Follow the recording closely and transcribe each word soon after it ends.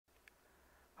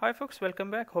Hi folks,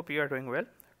 welcome back. Hope you are doing well.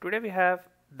 Today we have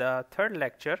the third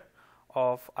lecture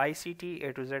of ICT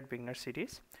A to Z beginner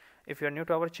series. If you are new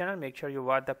to our channel, make sure you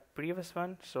watch the previous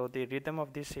one so the rhythm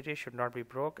of this series should not be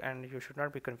broke and you should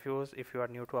not be confused if you are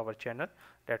new to our channel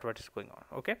that what is going on.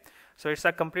 Okay, so it's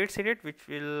a complete series which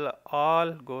will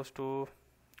all goes to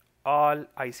all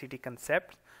ICT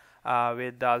concepts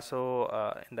with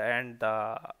also in the end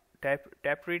the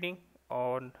tap reading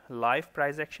on live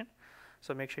price action.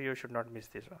 So make sure you should not miss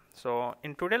this one. So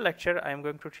in today's lecture, I am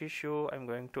going to teach you, I am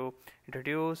going to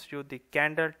introduce you the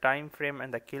candle time frame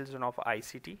and the kill zone of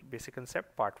ICT basic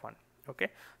concept part 1. Okay,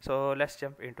 so let's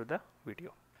jump into the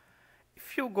video.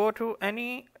 If you go to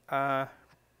any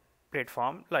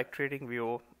platform like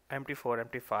TradingView, MT4,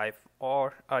 MT5,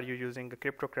 or are you using a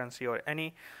cryptocurrency or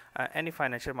any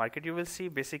financial market, you will see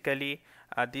basically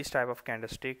this type of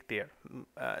candlestick there.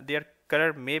 Their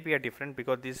color may be a different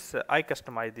because this I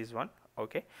customize this one.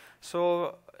 Okay,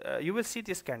 so you will see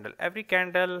this candle. Every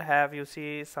candle have, you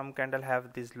see some candle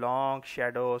have these long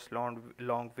shadows,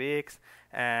 long wicks,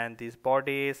 and these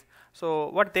bodies. So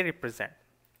what they represent?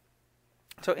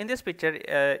 So in this picture,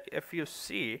 if you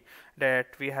see that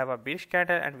we have a bearish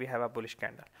candle and we have a bullish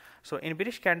candle. So in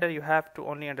bearish candle, you have to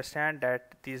only understand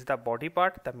that this is the body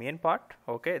part, the main part.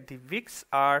 Okay, the wicks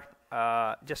are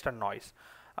just a noise,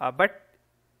 but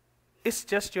it's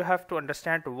just you have to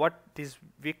understand what this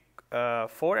wick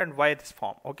for and why this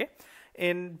form. Okay,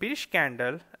 in bearish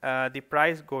candle, the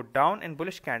price go down. In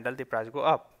bullish candle, the price go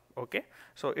up. Okay,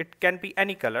 so it can be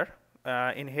any color.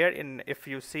 In here, in if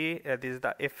you see this is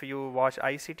the, if you watch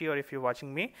ICT or if you're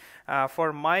watching me,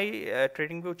 for my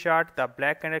TradingView chart, the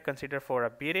black candle considered for a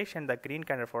bearish and the green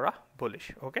candle for a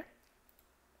bullish. Okay,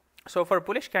 so for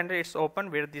bullish candle, it's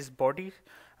open where this body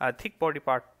thick body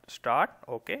part start.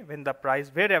 Okay, when the price,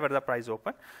 wherever the price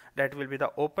open, that will be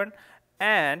the open,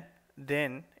 and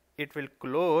then it will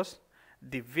close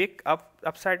the wick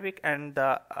upside wick, and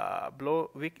the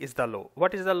below wick is the low.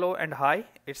 What is the low and high?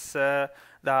 It's the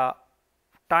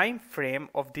time frame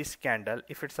of this candle.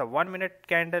 If it's a 1 minute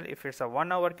candle, if it's a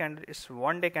 1 hour candle, it's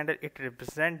 1 day candle, it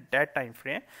represents that time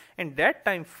frame. In that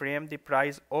time frame, the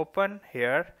price open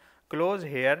here, close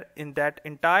here. In that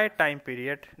entire time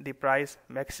period, the price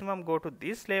maximum go to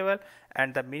this level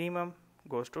and the minimum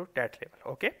goes to that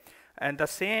level. Okay, and the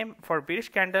same for bearish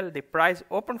candle, the price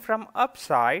open from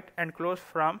upside and close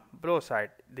from below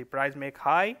side. The price make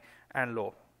high and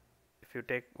low. If you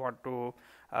want to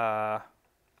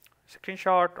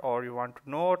screenshot or you want to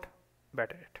note,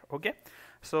 better it. Okay,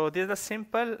 so this is a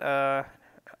simple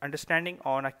understanding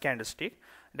on a candlestick,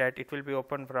 that it will be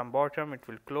open from bottom, it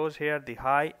will close here, the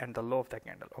high and the low of the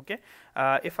candle. Okay,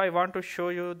 if I want to show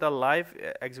you the live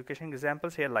execution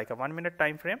examples here, like a 1 minute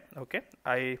time frame. Okay,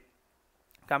 I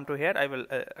come to here, I will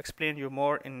explain you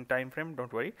more in time frame,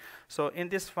 don't worry. So in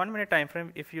this 1 minute time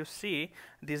frame, if you see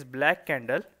this black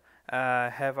candle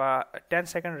have a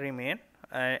 10-second remain,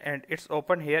 and it's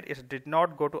open here, it did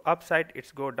not go to upside,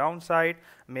 it's go downside,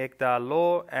 make the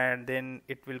low, and then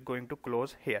it will going to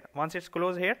close here. Once it's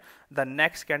closed here, the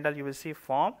next candle you will see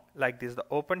form like this, the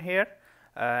open here,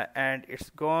 and it's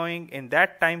going in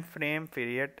that time frame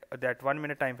period, that 1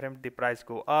 minute time frame, the price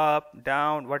go up,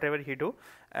 down, whatever he do,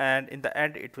 and in the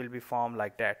end it will be formed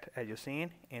like that, as you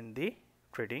seen in the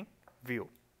trading view.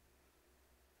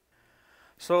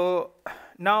 So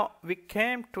now we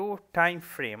came to time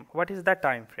frame. What is the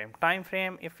time frame? Time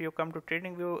frame, if you come to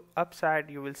TradingView upside,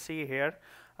 you will see here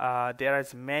there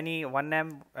is many.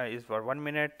 1M is for 1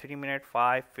 minute, 3 minute,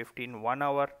 5, 15, 1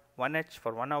 hour, 1H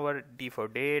for 1 hour, D for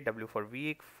day, W for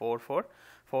week,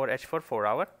 4H for 4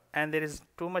 hour, and there is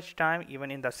too much time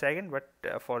even in the second, but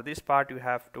for this part you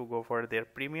have to go for their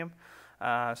premium.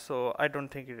 So I don't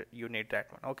think you need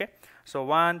that one. Okay, so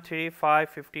 1, 3, 5,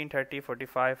 15, 30,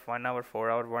 45, 1 hour, 4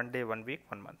 hour, 1 day, 1 week,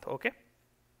 1 month. Okay,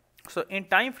 so in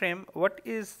time frame, what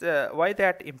is why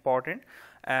that important,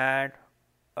 and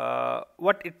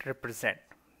what it represent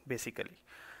basically.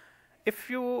 If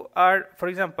you are, for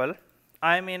example,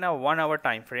 I'm in a 1 hour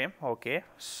time frame. Okay,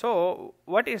 so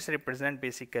what is represent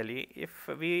basically, if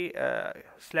we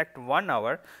select 1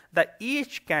 hour, the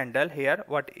each candle here,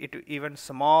 what it, even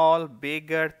small,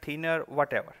 bigger, thinner,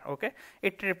 whatever. Okay,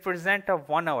 it represent a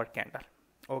 1 hour candle.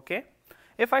 Okay,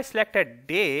 if I select a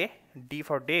day, D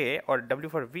for day or W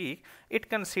for week, it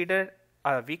consider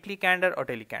a weekly candle or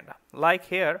daily candle. Like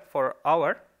here for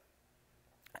hour,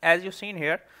 as you seen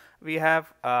here, we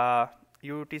have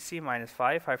UTC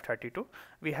 -5, 532.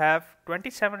 We have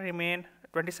 27 minute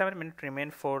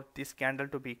remain for this candle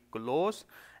to be closed,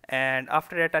 and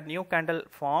after that a new candle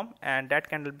form, and that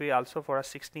candle be also for a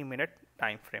 60-minute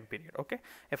time frame period. Okay,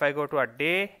 if I go to a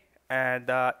day,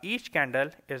 and each candle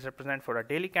is represent for a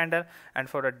daily candle, and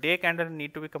for a day candle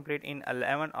need to be complete in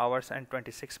 11 hours and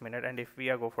 26 minutes. And if we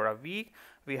are go for a week,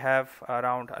 we have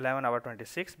around 11 hour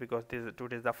 26, because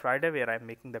today is the Friday where I'm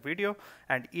making the video,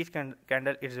 and each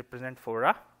candle is represent for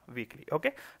a weekly.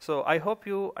 Okay, so I hope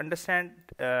you understand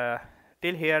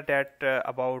till here that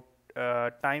about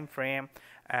time frame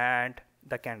and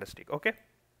the candlestick. Okay,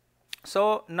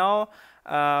 so now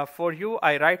for you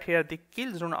I write here the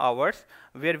kill zone hours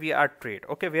where we are trade.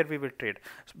 Okay, where we will trade,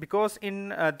 because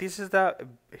in this is the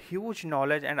huge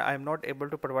knowledge and I'm not able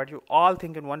to provide you all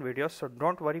thing in one video. So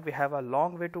don't worry, we have a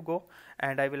long way to go,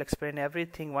 and I will explain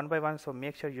everything one by one. So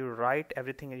make sure you write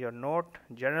everything in your note,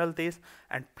 journal this,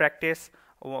 and practice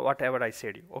whatever I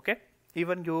said you. Okay,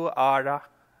 even you are a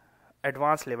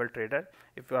advanced level trader,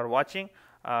 if you are watching,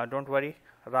 don't worry,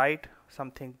 write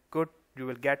something good you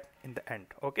will get in the end.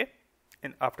 Okay,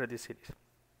 in after this series.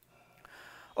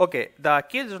 Okay, the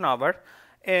kill zone hour,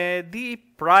 the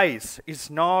price is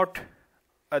not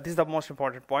this is the most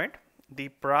important point. The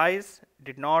price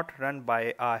did not run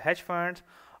by hedge funds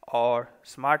or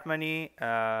smart money,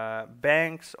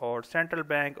 banks or central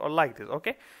bank or like this.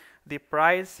 Okay, the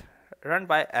price run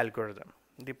by algorithm.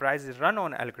 The price is run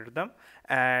on algorithm,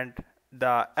 and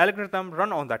the algorithm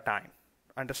run on the time.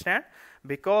 Understand?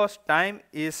 Because time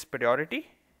is priority,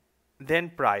 then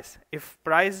price. If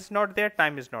price is not there,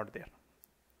 time is not there.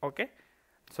 Okay,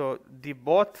 so the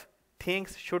both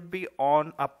things should be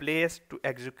on a place to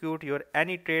execute your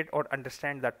any trade or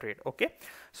understand the trade. Okay,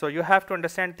 so you have to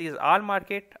understand these all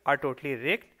market are totally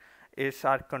rigged,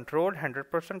 are controlled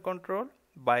 100% controlled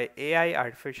by AI,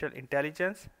 artificial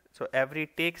intelligence. So every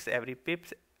ticks, every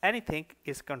pips, anything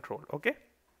is controlled. Okay,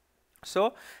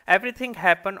 so everything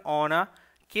happen on a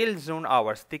kill zone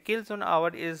hours. The kill zone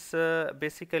hour is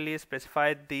basically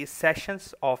specified the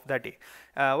sessions of the day.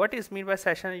 What is mean by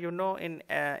session? You know, in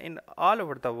all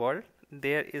over the world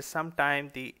there is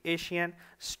sometime the Asian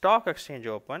stock exchange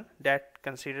open, that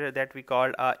consider that we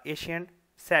call a Asian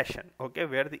session. Okay,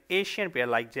 where the Asian pair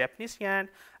like Japanese yen,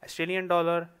 Australian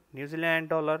dollar, New Zealand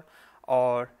dollar,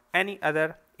 or any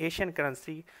other Asian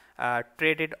currency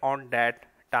traded on that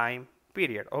time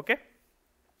period. Okay,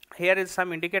 here is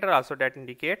some indicator also that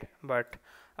indicate, but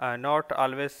not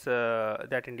always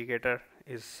that indicator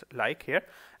is like here.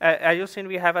 As you seen,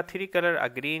 we have a three color, a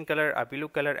green color, a blue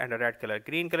color, and a red color.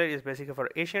 Green color is basically for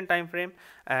Asian time frame,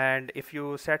 and if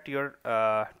you set your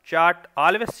chart,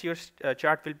 always your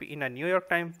chart will be in a New York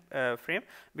time frame,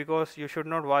 because you should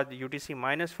not watch the UTC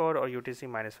 -4 or UTC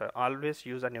 -5. Always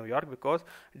use a New York, because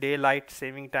daylight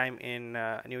saving time in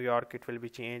New York, it will be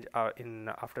changed in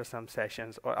after some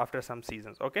sessions or after some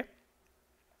seasons. Okay,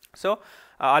 so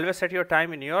always set your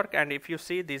time in New York, and if you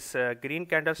see this green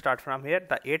candle start from here,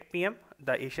 the 8 p.m.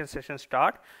 the Asian session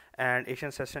start, and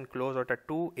Asian session close at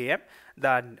 2 a.m.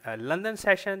 The London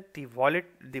session, the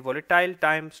volatile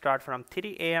time start from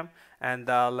 3 a.m. and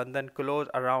the London close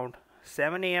around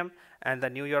 7 a.m. and the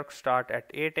New York start at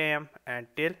 8 a.m. and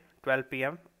till 12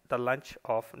 p.m. the lunch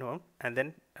of noon, and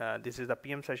then this is the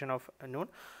PM session of noon.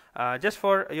 Just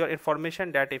for your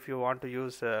information, that if you want to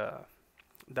use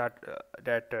that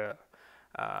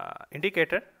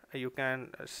indicator, you can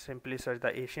simply search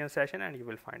the Asian session and you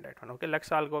will find that one. Okay,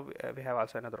 let's all go. We have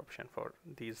also another option for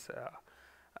these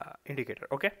indicator.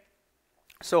 Okay,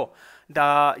 so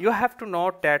you have to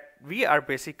note that we are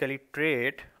basically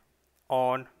trade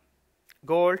on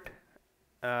gold,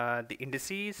 the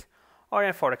indices, or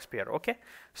a forex pair. Okay,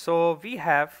 so we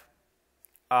have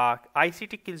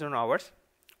ICT kill zone hours,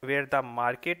 where the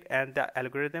market and the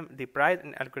algorithm, the price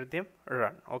and algorithm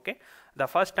run. Okay, the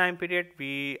first time period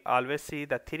we always see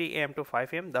the 3 a.m. to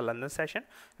 5 a.m. the London session,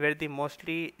 where the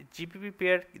mostly GBP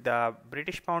pair, the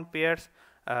British pound pairs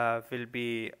will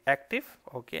be active.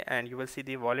 Okay, and you will see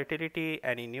the volatility,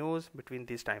 any news between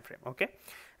this time frame. Okay,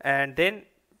 and then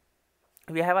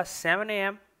we have a 7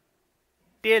 a.m.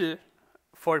 till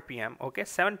 4 p.m. Okay,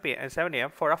 7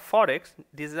 a.m. for a forex.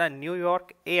 This is a New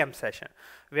York AM session,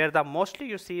 where the mostly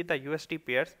you see the USD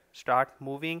pairs start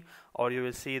moving, or you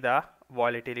will see the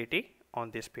volatility on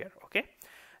this pair. Okay,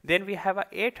 then we have a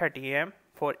 8:30 a.m.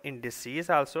 for indices,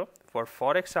 also for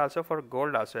forex, also for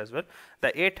gold also as well.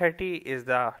 The 8:30 is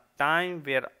the time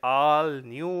where all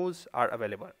news are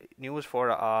available, news for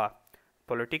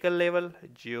political level,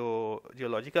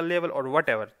 geological level, or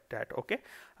whatever that. Okay,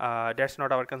 that's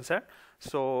not our concern.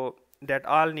 So that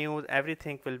all news,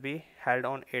 everything will be held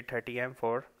on 8:30 a.m.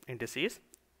 for indices,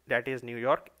 that is New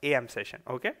York AM session.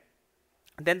 Okay,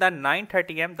 Then the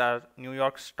 9:30 a.m. the New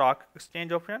York Stock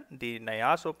Exchange open, the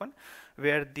NYAS open,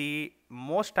 where the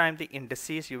most time the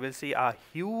indices you will see a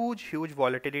huge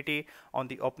volatility on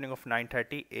the opening of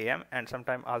 9:30 a.m. and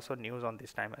sometime also news on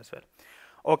this time as well.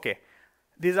 Okay,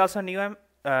 this is also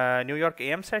New York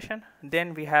AM session.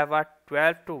 Then we have a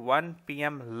 12 to 1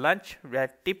 p.m. lunch, where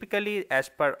typically as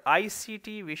per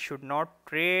ICT we should not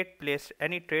place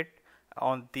any trade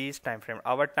on these time frame.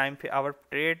 Our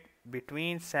trade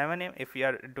between 7 a.m. if we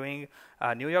are doing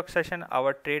a New York session,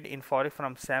 our trade in Forex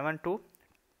from 7 to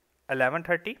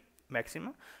 11:30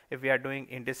 maximum. If we are doing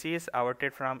indices, our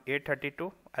trade from 8:30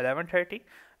 to 11:30.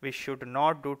 We should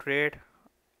not do trade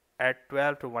at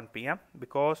 12 to 1 p.m.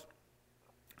 because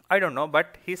I don't know,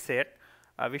 but he said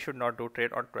we should not do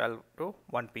trade on 12 to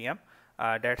 1 p.m.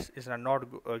 That is not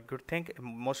a good thing.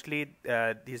 Mostly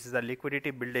this is a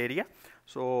liquidity build area.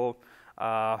 So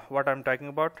what I'm talking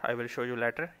about, I will show you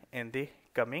later in the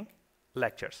coming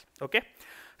lectures. Okay,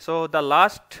 so the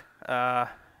last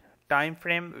time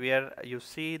frame where you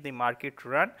see the market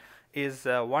run is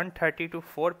 1:30 to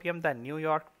 4 p.m. the New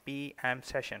York PM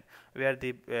session, where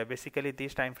the basically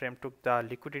this time frame took the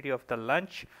liquidity of the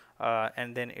lunch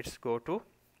and then it's go to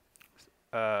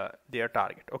their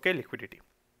target. Okay, liquidity.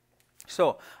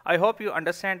 So I hope you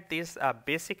understand this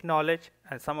basic knowledge,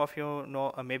 and some of you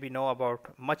know maybe know about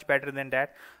much better than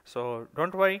that. So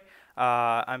don't worry,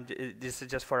 this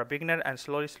is just for a beginner, and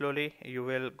slowly you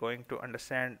will going to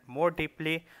understand more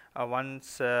deeply one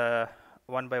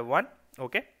by one.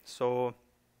 Okay, so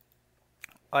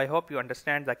I hope you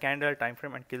understand the candle, time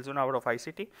frame, and kill zone hour of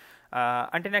ICT.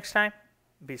 Until next time,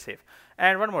 be safe.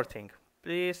 And one more thing,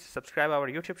 please subscribe our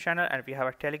YouTube channel, and we have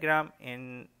a Telegram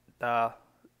in the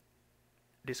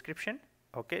description.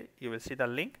 Okay, you will see the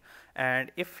link.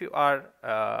 And if you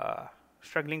are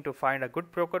struggling to find a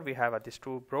good broker, we have these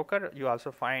two broker. You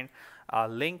also find a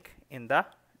link in the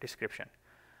description.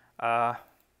 Bye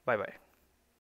bye.